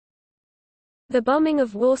The bombing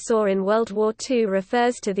of Warsaw in World War II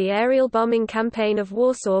refers to the aerial bombing campaign of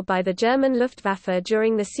Warsaw by the German Luftwaffe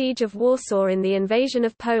during the Siege of Warsaw in the invasion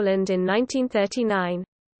of Poland in 1939.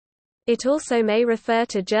 It also may refer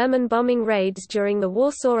to German bombing raids during the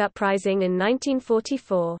Warsaw Uprising in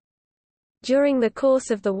 1944. During the course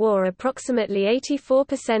of the war, approximately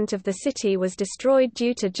 84% of the city was destroyed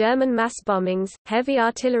due to German mass bombings, heavy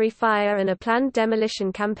artillery fire and a planned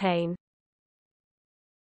demolition campaign.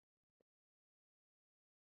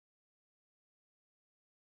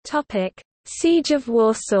 Siege of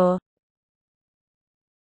Warsaw.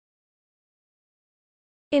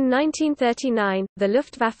 In 1939, the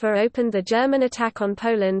Luftwaffe opened the German attack on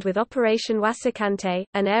Poland with Operation Wasserkante,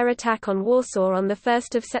 an air attack on Warsaw on 1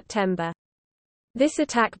 September. This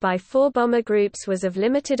attack by 4 bomber groups was of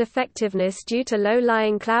limited effectiveness due to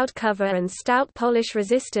low-lying cloud cover and stout Polish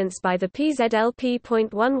resistance by the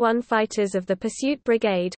PZLP.11 fighters of the Pursuit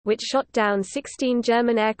Brigade, which shot down 16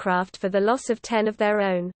 German aircraft for the loss of 10 of their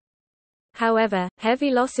own. However, heavy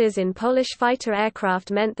losses in Polish fighter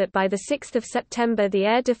aircraft meant that by 6 September the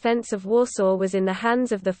air defense of Warsaw was in the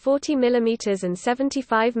hands of the 40 mm and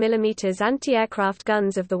 75 mm anti-aircraft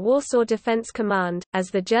guns of the Warsaw Defense Command. As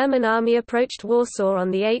the German army approached Warsaw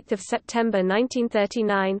on 8 September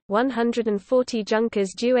 1939, 140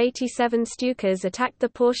 Junkers Ju-87 Stukas attacked the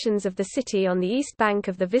portions of the city on the east bank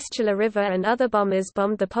of the Vistula River, and other bombers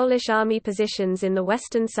bombed the Polish army positions in the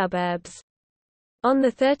western suburbs. On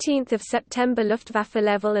 13 September, Luftwaffe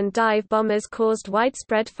level and dive bombers caused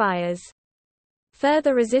widespread fires.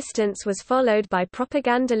 Further resistance was followed by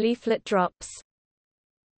propaganda leaflet drops.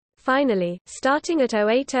 Finally, starting at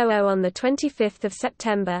 08:00 on 25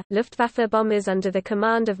 September, Luftwaffe bombers under the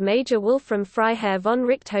command of Major Wolfram Freiherr von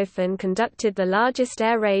Richthofen conducted the largest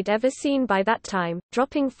air raid ever seen by that time,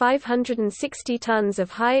 dropping 560 tons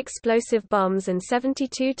of high-explosive bombs and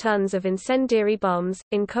 72 tons of incendiary bombs,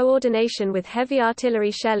 in coordination with heavy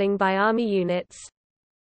artillery shelling by army units.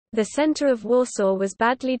 The center of Warsaw was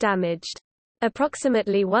badly damaged.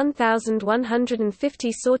 Approximately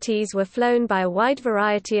 1,150 sorties were flown by a wide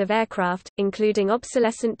variety of aircraft, including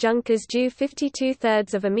obsolescent Junkers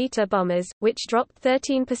Ju-52 of a meter bombers, which dropped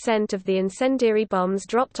 13% of the incendiary bombs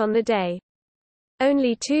dropped on the day.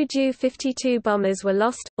 Only 2 Ju-52 bombers were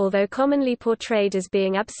lost, although commonly portrayed as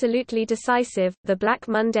being absolutely decisive. The Black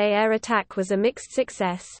Monday air attack was a mixed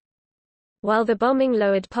success. While the bombing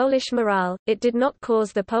lowered Polish morale, it did not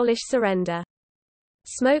cause the Polish surrender.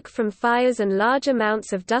 Smoke from fires and large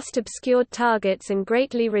amounts of dust obscured targets and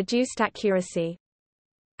greatly reduced accuracy.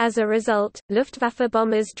 As a result, Luftwaffe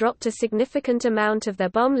bombers dropped a significant amount of their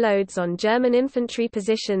bomb loads on German infantry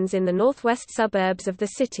positions in the northwest suburbs of the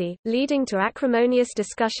city, leading to acrimonious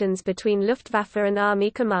discussions between Luftwaffe and army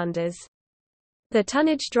commanders. The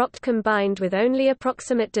tonnage dropped combined with only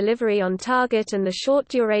approximate delivery on target and the short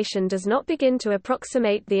duration does not begin to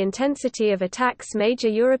approximate the intensity of attacks major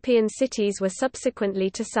European cities were subsequently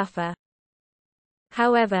to suffer.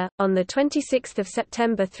 However, on 26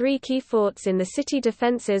 September 3 key forts in the city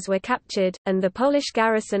defences were captured, and the Polish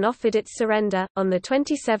garrison offered its surrender. On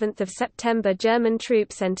 27 September German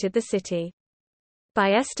troops entered the city.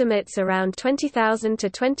 By estimates, around 20,000 to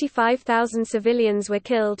 25,000 civilians were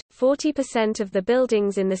killed, 40% of the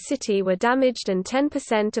buildings in the city were damaged and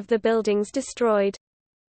 10% of the buildings destroyed.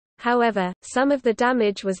 However, some of the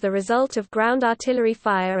damage was the result of ground artillery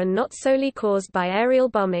fire and not solely caused by aerial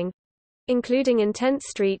bombing, including intense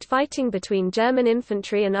street fighting between German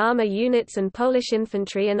infantry and armor units and Polish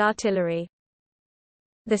infantry and artillery.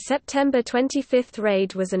 The September 25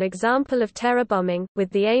 raid was an example of terror bombing,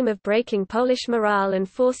 with the aim of breaking Polish morale and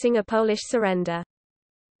forcing a Polish surrender.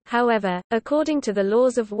 However, according to the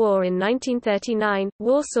laws of war in 1939,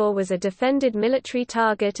 Warsaw was a defended military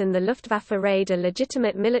target and the Luftwaffe raid a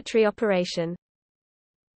legitimate military operation.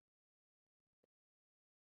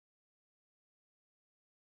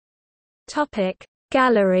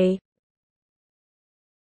 Gallery.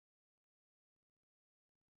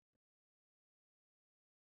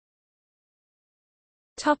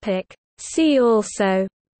 See also: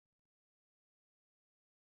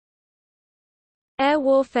 Air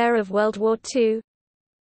warfare of World War II,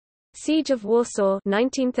 Siege of Warsaw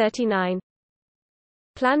 1939,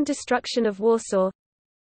 Planned destruction of Warsaw.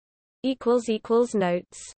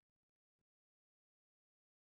 Notes